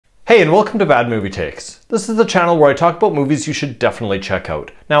Hey, and welcome to Bad Movie Takes. This is the channel where I talk about movies you should definitely check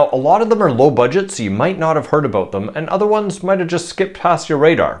out. Now, a lot of them are low budget, so you might not have heard about them, and other ones might have just skipped past your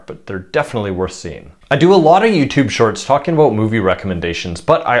radar, but they're definitely worth seeing. I do a lot of YouTube shorts talking about movie recommendations,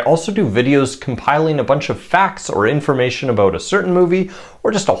 but I also do videos compiling a bunch of facts or information about a certain movie,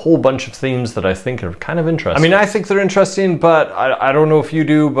 or just a whole bunch of themes that I think are kind of interesting. I mean, I think they're interesting, but I don't know if you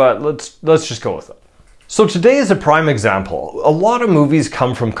do, but let's just go with it. So today is a prime example. A lot of movies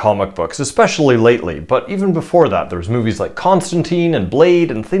come from comic books, especially lately, but even before that there's movies like Constantine and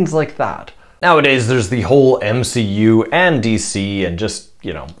Blade and things like that. Nowadays there's the whole MCU and DC and just,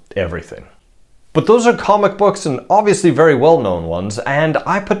 you know, everything. But those are comic books and obviously very well-known ones, and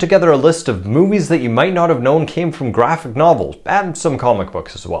I put together a list of movies that you might not have known came from graphic novels, and some comic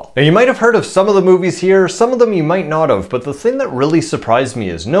books as well. Now you might have heard of some of the movies here, some of them you might not have, but the thing that really surprised me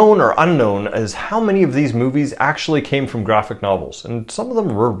as known or unknown is how many of these movies actually came from graphic novels, and some of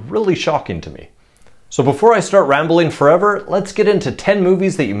them were really shocking to me. So before I start rambling forever, let's get into 10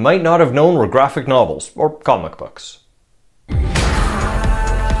 movies that you might not have known were graphic novels, or comic books.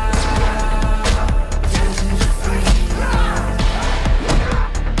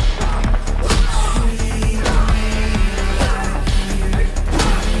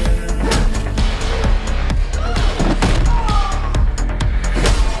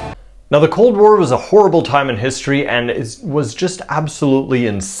 Now, the Cold War was a horrible time in history, and it was just absolutely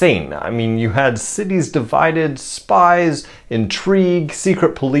insane. I mean, you had cities divided, spies, intrigue,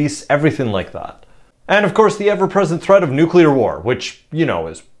 secret police, everything like that. And of course, the ever-present threat of nuclear war, which, you know,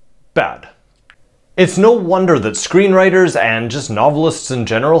 is bad. It's no wonder that screenwriters and just novelists in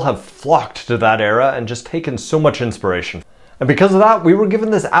general have flocked to that era and just taken so much inspiration. And because of that, we were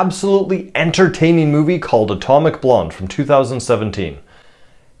given this absolutely entertaining movie called Atomic Blonde from 2017.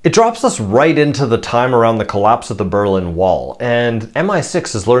 It drops us right into the time around the collapse of the Berlin Wall, and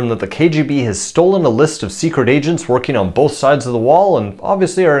MI6 has learned that the KGB has stolen a list of secret agents working on both sides of the wall and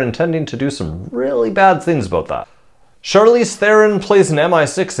obviously are intending to do some really bad things about that. Charlize Theron plays an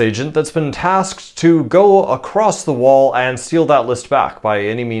MI6 agent that's been tasked to go across the wall and steal that list back by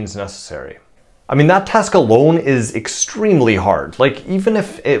any means necessary. I mean, that task alone is extremely hard. Like, even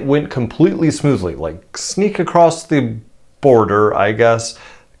if it went completely smoothly, like sneak across the border, I guess,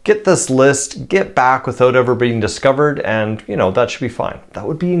 get this list, get back without ever being discovered, and, you know, that should be fine. That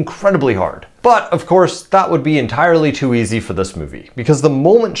would be incredibly hard. But, of course, that would be entirely too easy for this movie, because the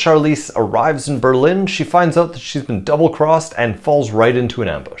moment Charlize arrives in Berlin, she finds out that she's been double-crossed and falls right into an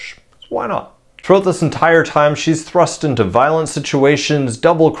ambush. So why not? Throughout this entire time, she's thrust into violent situations,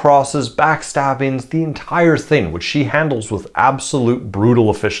 double crosses, backstabbings, the entire thing, which she handles with absolute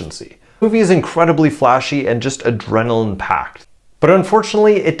brutal efficiency. The movie is incredibly flashy and just adrenaline-packed. But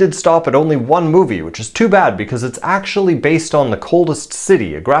unfortunately, it did stop at only one movie, which is too bad because it's actually based on The Coldest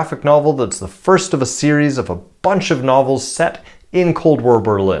City, a graphic novel that's the first of a series of a bunch of novels set in Cold War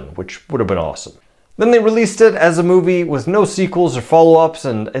Berlin, which would have been awesome. Then they released it as a movie with no sequels or follow-ups,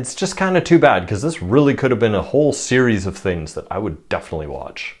 and it's just kind of too bad because this really could have been a whole series of things that I would definitely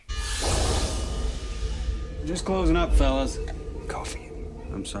watch. Just closing up, fellas. Coffee.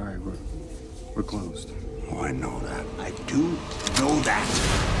 I'm sorry, we're closed. Oh, I know that. I do know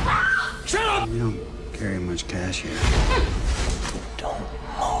that. Shut up! We don't carry much cash here. Don't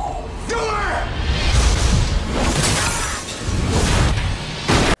move. Door!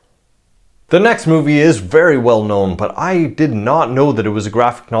 The next movie is very well known, but I did not know that it was a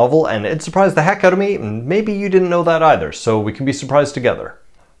graphic novel, and it surprised the heck out of me, and maybe you didn't know that either, so we can be surprised together.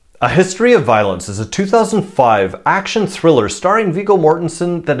 A History of Violence is a 2005 action thriller starring Viggo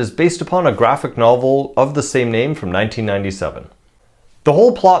Mortensen that is based upon a graphic novel of the same name from 1997. The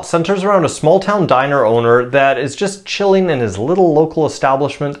whole plot centers around a small-town diner owner that is just chilling in his little local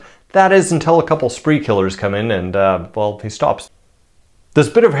establishment, that is until a couple spree killers come in and, well, he stops. This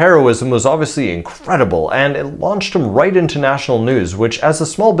bit of heroism was obviously incredible, and it launched him right into national news, which as a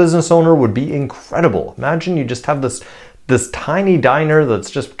small business owner would be incredible. Imagine you just have this tiny diner that's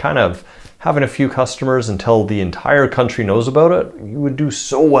just kind of having a few customers until the entire country knows about it. You would do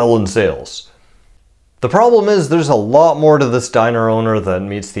so well in sales. The problem is there's a lot more to this diner owner than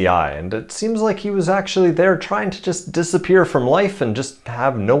meets the eye, and it seems like he was actually there trying to just disappear from life and just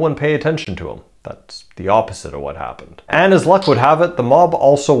have no one pay attention to him. That's the opposite of what happened. And as luck would have it, the mob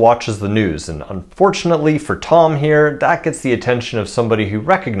also watches the news, and unfortunately for Tom here, that gets the attention of somebody who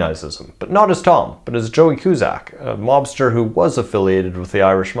recognizes him, but not as Tom, but as Joey Cusack, a mobster who was affiliated with the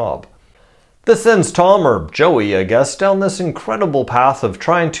Irish mob. This sends Tom, or Joey I guess, down this incredible path of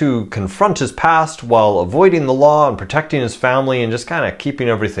trying to confront his past while avoiding the law and protecting his family and just kind of keeping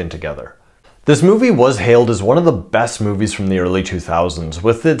everything together. This movie was hailed as one of the best movies from the early 2000s,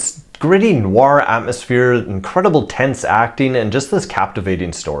 with its gritty noir atmosphere, incredible tense acting, and just this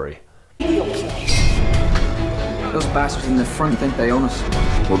captivating story. Those bastards in the front think they own us.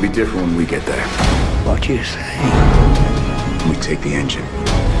 We'll be different when we get there. What do you say? We take the engine,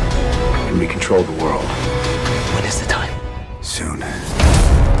 and we control the world. When is the time? Soon.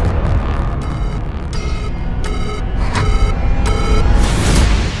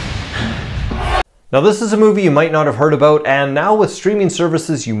 Now this is a movie you might not have heard about, and now with streaming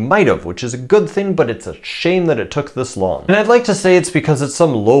services you might have, which is a good thing, but it's a shame that it took this long. And I'd like to say it's because it's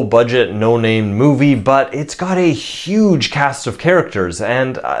some low budget, no-name movie, but it's got a huge cast of characters,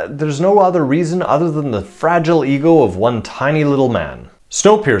 and there's no other reason other than the fragile ego of one tiny little man.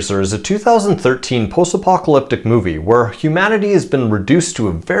 Snowpiercer is a 2013 post-apocalyptic movie where humanity has been reduced to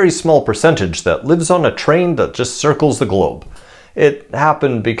a very small percentage that lives on a train that just circles the globe. It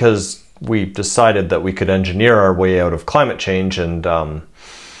happened because we decided that we could engineer our way out of climate change, and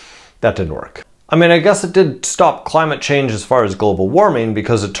that didn't work. I mean, I guess it did stop climate change as far as global warming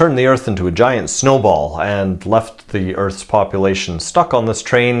because it turned the Earth into a giant snowball and left the Earth's population stuck on this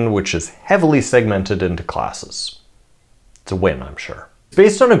train, which is heavily segmented into classes. It's a win, I'm sure. It's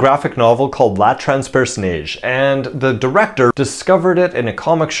based on a graphic novel called La Transpersonnage, and the director discovered it in a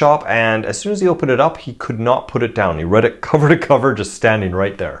comic shop, and as soon as he opened it up, he could not put it down. He read it cover to cover, just standing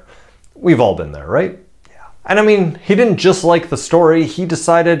right there. We've all been there, right? Yeah. And I mean, he didn't just like the story, he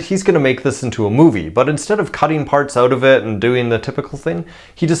decided he's gonna make this into a movie, but instead of cutting parts out of it and doing the typical thing,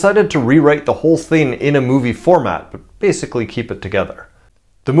 he decided to rewrite the whole thing in a movie format, but basically keep it together.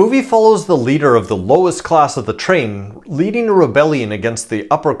 The movie follows the leader of the lowest class of the train, leading a rebellion against the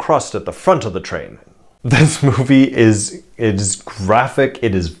upper crust at the front of the train. This movie it is graphic,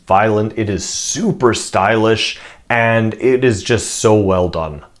 it is violent, it is super stylish, and it is just so well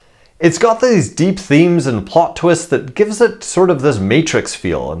done. It's got these deep themes and plot twists that gives it sort of this Matrix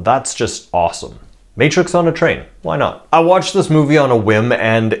feel, and that's just awesome. Matrix on a train, why not? I watched this movie on a whim,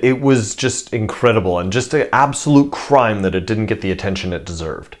 and it was just incredible, and just an absolute crime that it didn't get the attention it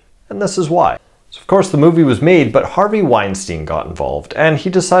deserved. And this is why. So of course the movie was made, but Harvey Weinstein got involved, and he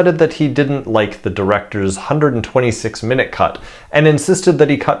decided that he didn't like the director's 126-minute cut, and insisted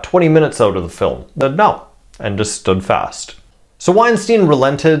that he cut 20 minutes out of the film. But no, and just stood fast. So Weinstein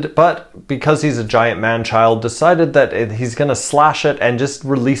relented, but because he's a giant man-child, decided that he's gonna slash it and just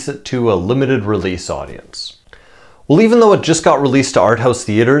release it to a limited release audience. Well, even though it just got released to art house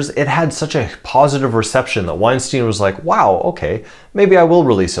theaters, it had such a positive reception that Weinstein was like, wow, okay, maybe I will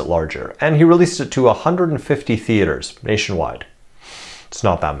release it larger. And he released it to 150 theaters nationwide. It's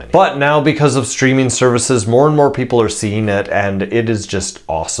not that many. But now, because of streaming services, more and more people are seeing it, and it is just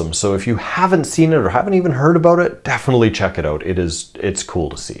awesome. So if you haven't seen it or haven't even heard about it, definitely check it out. It's cool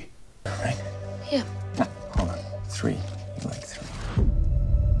to see. All right? Yeah. Hold on. 3. You like 3.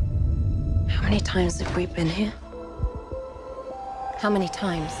 How many times have we been here? How many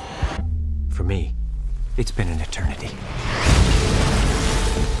times? For me, it's been an eternity.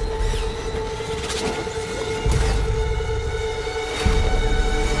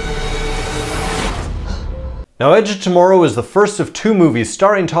 Now, Edge of Tomorrow is the first of 2 movies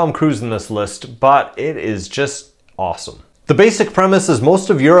starring Tom Cruise in this list, but it is just awesome. The basic premise is most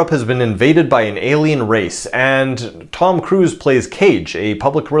of Europe has been invaded by an alien race, and Tom Cruise plays Cage, a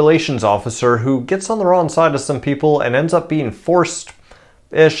public relations officer who gets on the wrong side of some people and ends up being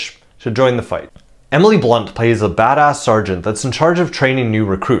forced-ish to join the fight. Emily Blunt plays a badass sergeant that's in charge of training new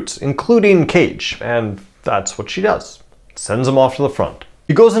recruits, including Cage, and that's what she does. Sends him off to the front.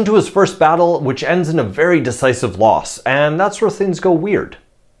 He goes into his first battle, which ends in a very decisive loss, and that's where things go weird,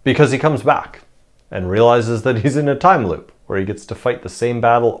 because he comes back and realizes that he's in a time loop where he gets to fight the same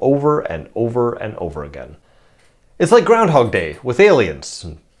battle over and over and over again. It's like Groundhog Day with aliens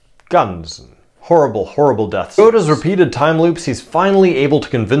and guns and horrible, horrible deaths. Throughout his repeated time loops, he's finally able to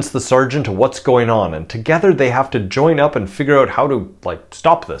convince the sergeant of what's going on, and together they have to join up and figure out how to,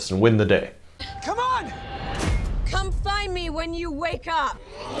 stop this and win the day. Come on! Come find me when you wake up!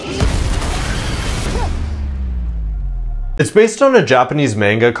 It's based on a Japanese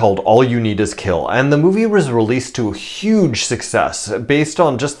manga called All You Need Is Kill, and the movie was released to a huge success based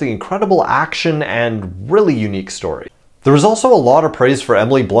on just the incredible action and really unique story. There was also a lot of praise for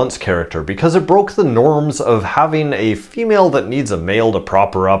Emily Blunt's character because it broke the norms of having a female that needs a male to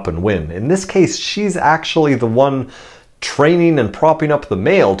prop her up and win. In this case, she's actually the one training and propping up the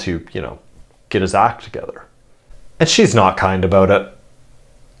male to, get his act together. And she's not kind about it.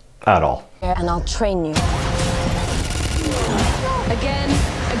 At all. And I'll train you. Again.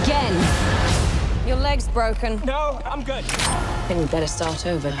 Your leg's broken. No, I'm good. Then you better start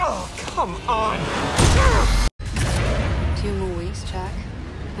over. Oh, come on. 2 more weeks, Jack,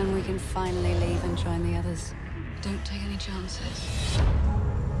 and we can finally leave and join the others. Don't take any chances.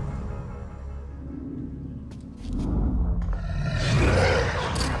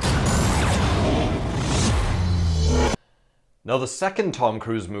 Now, the second Tom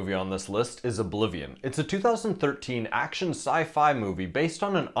Cruise movie on this list is Oblivion. It's a 2013 action sci-fi movie based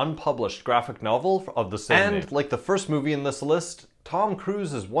on an unpublished graphic novel of the same name. And like the first movie in this list, Tom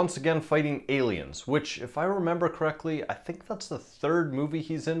Cruise is once again fighting aliens, which, if I remember correctly, I think that's the third movie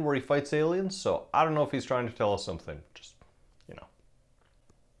he's in where he fights aliens, so I don't know if he's trying to tell us something, just, you know.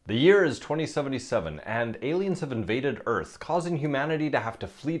 The year is 2077, and aliens have invaded Earth, causing humanity to have to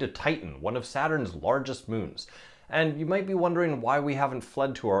flee to Titan, one of Saturn's largest moons. And you might be wondering why we haven't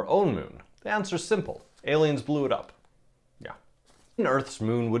fled to our own moon. The answer's simple. Aliens blew it up. Yeah. Earth's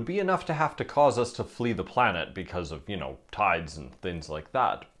moon would be enough to have to cause us to flee the planet because of, you know, tides and things like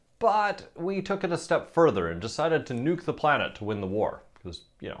that. But we took it a step further and decided to nuke the planet to win the war. Because,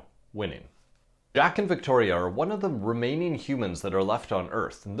 you know, winning. Jack and Victoria are one of the remaining humans that are left on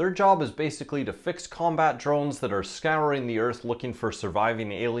Earth, and their job is basically to fix combat drones that are scouring the Earth looking for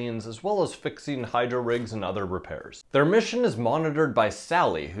surviving aliens, as well as fixing hydro rigs and other repairs. Their mission is monitored by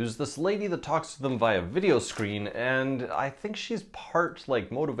Sally, who's this lady that talks to them via video screen, and I think she's part like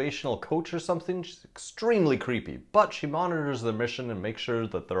motivational coach or something. She's extremely creepy, but she monitors their mission and makes sure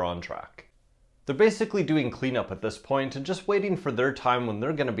that they're on track. They're basically doing cleanup at this point and just waiting for their time when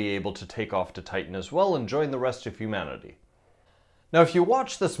they're going to be able to take off to Titan as well and join the rest of humanity. Now, if you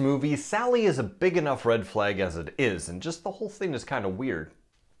watch this movie, Sally is a big enough red flag as it is, and just the whole thing is kind of weird.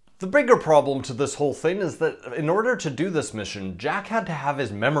 The bigger problem to this whole thing is that in order to do this mission, Jack had to have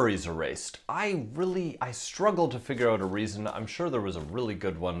his memories erased. I struggled to figure out a reason. I'm sure there was a really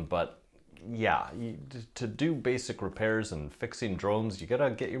good one, but yeah, to do basic repairs and fixing drones, you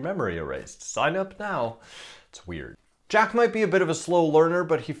gotta get your memory erased. Sign up now. It's weird. Jack might be a bit of a slow learner,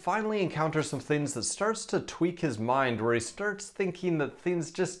 but he finally encounters some things that starts to tweak his mind, where he starts thinking that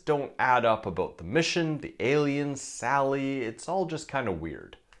things just don't add up about the mission, the aliens, Sally. It's all just kind of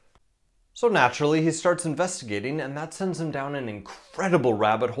weird. So naturally, he starts investigating, and that sends him down an incredible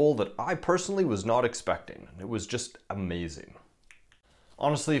rabbit hole that I personally was not expecting. It was just amazing.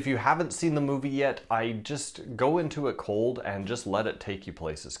 Honestly, if you haven't seen the movie yet, I just go into it cold and just let it take you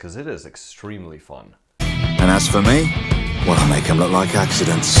places, because it is extremely fun. And as for me, well, I make them look like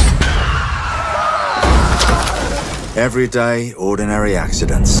accidents. Everyday, ordinary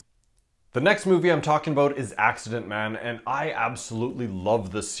accidents. The next movie I'm talking about is Accident Man, and I absolutely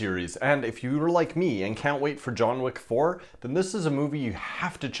love this series. And if you're like me and can't wait for John Wick 4, then this is a movie you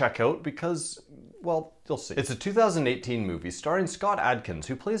have to check out because, well, you'll see. It's a 2018 movie starring Scott Adkins,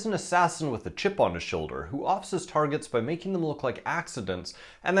 who plays an assassin with a chip on his shoulder, who offs his targets by making them look like accidents,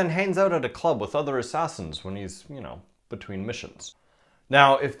 and then hangs out at a club with other assassins when he's, you know, between missions.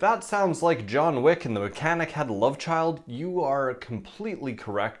 Now, if that sounds like John Wick and the mechanic had a love child, you are completely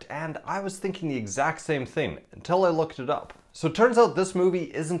correct, and I was thinking the exact same thing until I looked it up. So it turns out this movie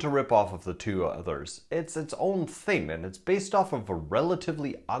isn't a ripoff of the two others. It's its own thing, and it's based off of a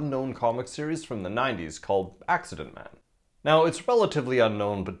relatively unknown comic series from the 90s called Accident Man. Now, it's relatively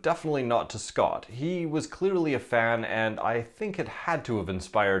unknown, but definitely not to Scott. He was clearly a fan, and I think it had to have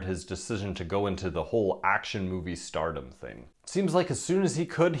inspired his decision to go into the whole action movie stardom thing. Seems like as soon as he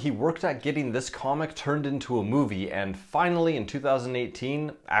could, he worked at getting this comic turned into a movie, and finally in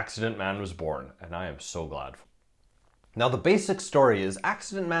 2018, Accident Man was born, and I am so glad. Now, the basic story is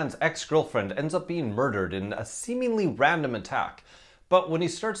Accident Man's ex-girlfriend ends up being murdered in a seemingly random attack. But when he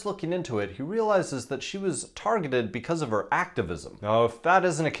starts looking into it, he realizes that she was targeted because of her activism. Now, if that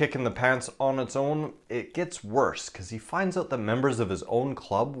isn't a kick in the pants on its own, it gets worse, because he finds out that members of his own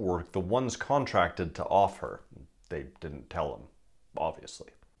club were the ones contracted to off her. They didn't tell him,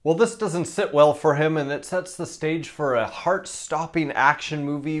 obviously. Well, this doesn't sit well for him, and it sets the stage for a heart-stopping action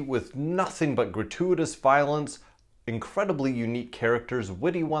movie with nothing but gratuitous violence, incredibly unique characters,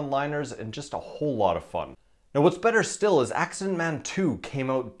 witty one-liners, and just a whole lot of fun. Now, what's better still is Accident Man 2 came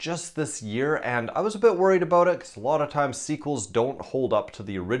out just this year, and I was a bit worried about it because a lot of times sequels don't hold up to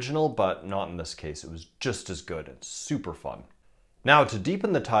the original, but not in this case. It was just as good and super fun. Now, to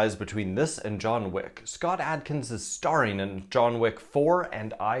deepen the ties between this and John Wick, Scott Adkins is starring in John Wick 4,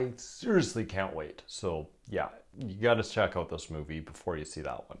 and I seriously can't wait. So yeah, you gotta check out this movie before you see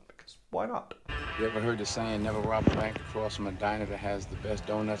that one, because why not? You ever heard the saying, never rob a bank across from a diner that has the best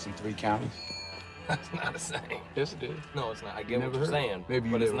donuts in 3 counties? That's not a saying. Yes, it is. No, it's not. I get what you're saying, Maybe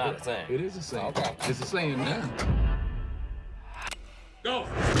you but it's never not heard. a saying. It is a saying. Okay. It's a saying now. Go!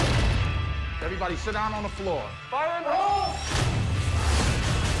 That Everybody sit down on the floor. Fire in the hole!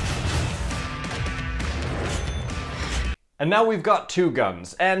 And now we've got Two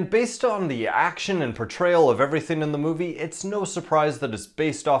Guns, and based on the action and portrayal of everything in the movie, it's no surprise that it's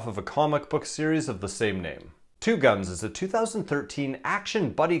based off of a comic book series of the same name. Two Guns is a 2013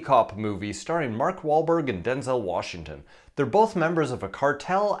 action buddy cop movie starring Mark Wahlberg and Denzel Washington. They're both members of a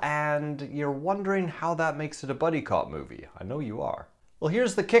cartel, and you're wondering how that makes it a buddy cop movie. I know you are. Well,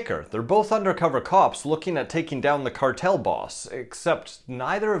 here's the kicker. They're both undercover cops looking at taking down the cartel boss, except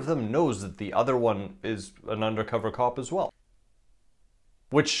neither of them knows that the other one is an undercover cop as well.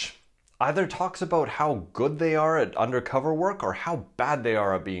 Which either talks about how good they are at undercover work or how bad they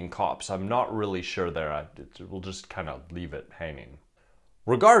are at being cops. I'm not really sure there. We'll just kind of leave it hanging.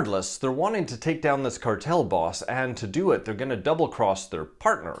 Regardless, they're wanting to take down this cartel boss, and to do it, they're going to double-cross their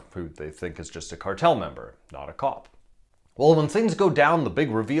partner, who they think is just a cartel member, not a cop. Well, when things go down, the big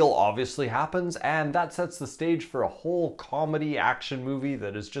reveal obviously happens, and that sets the stage for a whole comedy action movie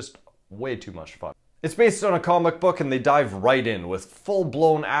that is just way too much fun. It's based on a comic book, and they dive right in with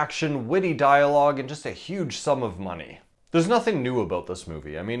full-blown action, witty dialogue, and just a huge sum of money. There's nothing new about this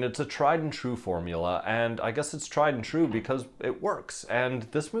movie. I mean, it's a tried and true formula, and I guess it's tried and true because it works. And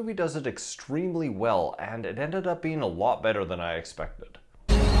this movie does it extremely well, and it ended up being a lot better than I expected.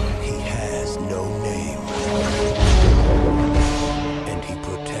 He has no name. And he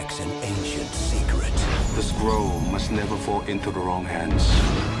protects an ancient secret. The scroll must never fall into the wrong hands.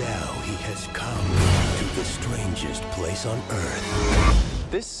 Now he has come to the strangest place on Earth.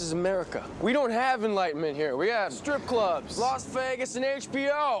 This is America. We don't have enlightenment here. We have strip clubs, Las Vegas, and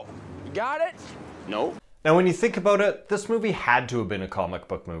HBO. You got it? No. Now, when you think about it, this movie had to have been a comic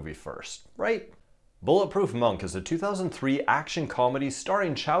book movie first, right? Bulletproof Monk is a 2003 action comedy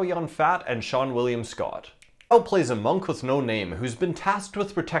starring Chow Yun-fat and Seann William Scott. Chow plays a monk with no name who's been tasked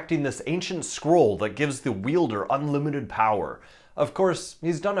with protecting this ancient scroll that gives the wielder unlimited power. Of course,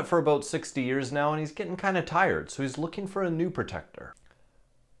 he's done it for about 60 years now, and he's getting kind of tired, so he's looking for a new protector.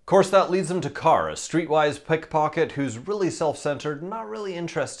 Of course, that leads him to Carr, a streetwise pickpocket who's really self-centered, not really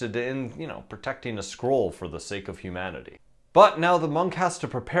interested in, protecting a scroll for the sake of humanity. But now the monk has to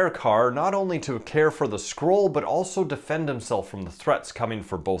prepare Carr not only to care for the scroll, but also defend himself from the threats coming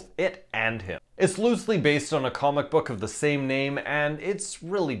for both it and him. It's loosely based on a comic book of the same name, and it's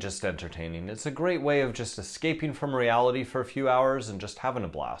really just entertaining. It's a great way of just escaping from reality for a few hours and just having a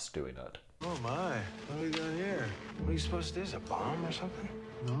blast doing it. Oh my, what are we doing here? What are you supposed to do? Is a bomb or something?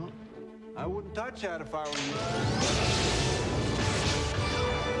 No, I wouldn't touch that if I were you.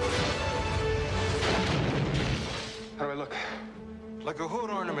 How do I look? Like a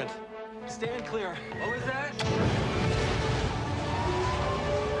hood ornament. Stand clear. What was that?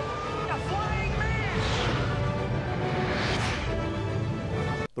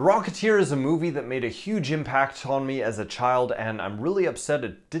 The Rocketeer is a movie that made a huge impact on me as a child, and I'm really upset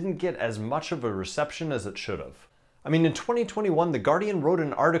it didn't get as much of a reception as it should have. I mean, in 2021, The Guardian wrote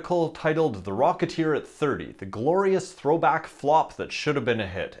an article titled The Rocketeer at 30, the glorious throwback flop that should have been a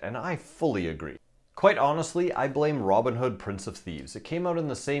hit, and I fully agree. Quite honestly, I blame Robin Hood, Prince of Thieves. It came out in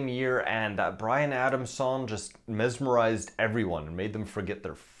the same year, and that Bryan Adams song just mesmerized everyone and made them forget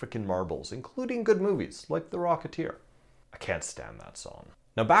their frickin' marbles, including good movies like The Rocketeer. I can't stand that song.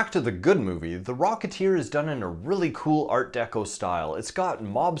 Now back to the good movie, The Rocketeer is done in a really cool Art Deco style. It's got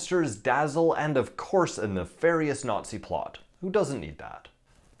mobsters, dazzle, and of course a nefarious Nazi plot. Who doesn't need that?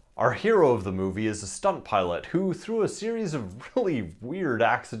 Our hero of the movie is a stunt pilot who, through a series of really weird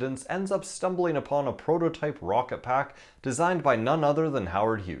accidents, ends up stumbling upon a prototype rocket pack designed by none other than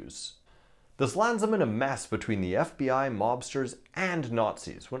Howard Hughes. This lands him in a mess between the FBI, mobsters, and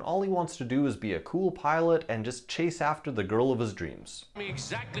Nazis, when all he wants to do is be a cool pilot and just chase after the girl of his dreams. Tell me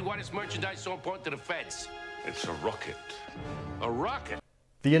exactly why this merchandise is so important to the feds. It's a rocket. A rocket?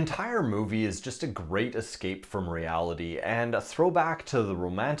 The entire movie is just a great escape from reality and a throwback to the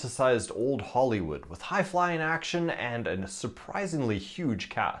romanticized old Hollywood with high-flying action and a surprisingly huge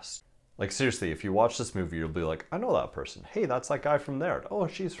cast. Like seriously, if you watch this movie, you'll be like, I know that person. Hey, that's that guy from there. Oh,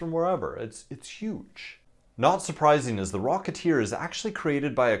 she's from wherever. It's huge. Not surprising, as The Rocketeer is actually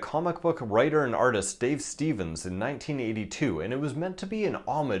created by a comic book writer and artist, Dave Stevens, in 1982, and it was meant to be an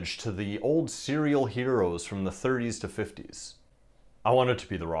homage to the old serial heroes from the 30s to 50s. I wanted to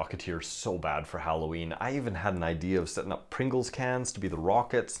be the Rocketeer so bad for Halloween. I even had an idea of setting up Pringles cans to be the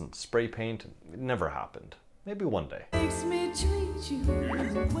rockets and spray paint, and it never happened. Maybe one day. Makes me treat you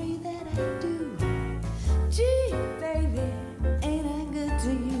the way that I do. Gee, baby, ain't I good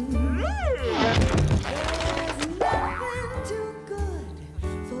to you? There's nothing too good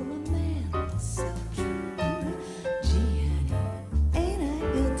for a man so true. Gee, honey, ain't I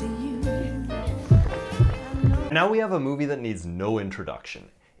good to you? Now we have a movie that needs no introduction.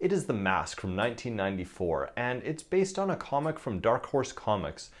 It is The Mask from 1994, and it's based on a comic from Dark Horse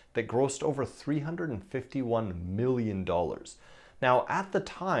Comics that grossed over $351 million. Now, at the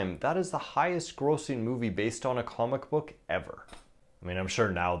time, that is the highest grossing movie based on a comic book ever. I mean, I'm sure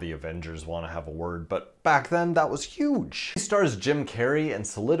now the Avengers want to have a word, but back then that was huge. He stars Jim Carrey and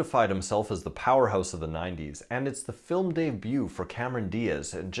solidified himself as the powerhouse of the 90s, and it's the film debut for Cameron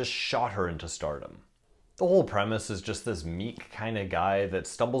Diaz and just shot her into stardom. The whole premise is just this meek kind of guy that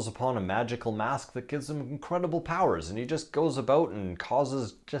stumbles upon a magical mask that gives him incredible powers, and he just goes about and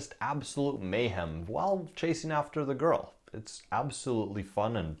causes just absolute mayhem while chasing after the girl. It's absolutely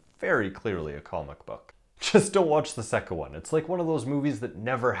fun and very clearly a comic book. Just don't watch the second one. It's like one of those movies that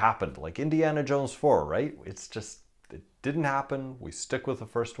never happened, like Indiana Jones 4, right? It's just, it didn't happen. We stick with the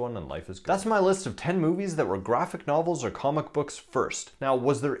first one and life is good. That's my list of 10 movies that were graphic novels or comic books first. Now,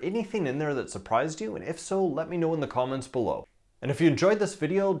 was there anything in there that surprised you? And if so, let me know in the comments below. And if you enjoyed this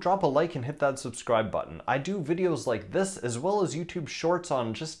video, drop a like and hit that subscribe button. I do videos like this as well as YouTube shorts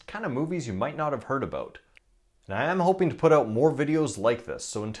on just kind of movies you might not have heard about. And I am hoping to put out more videos like this,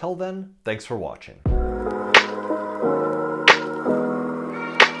 so until then, thanks for watching.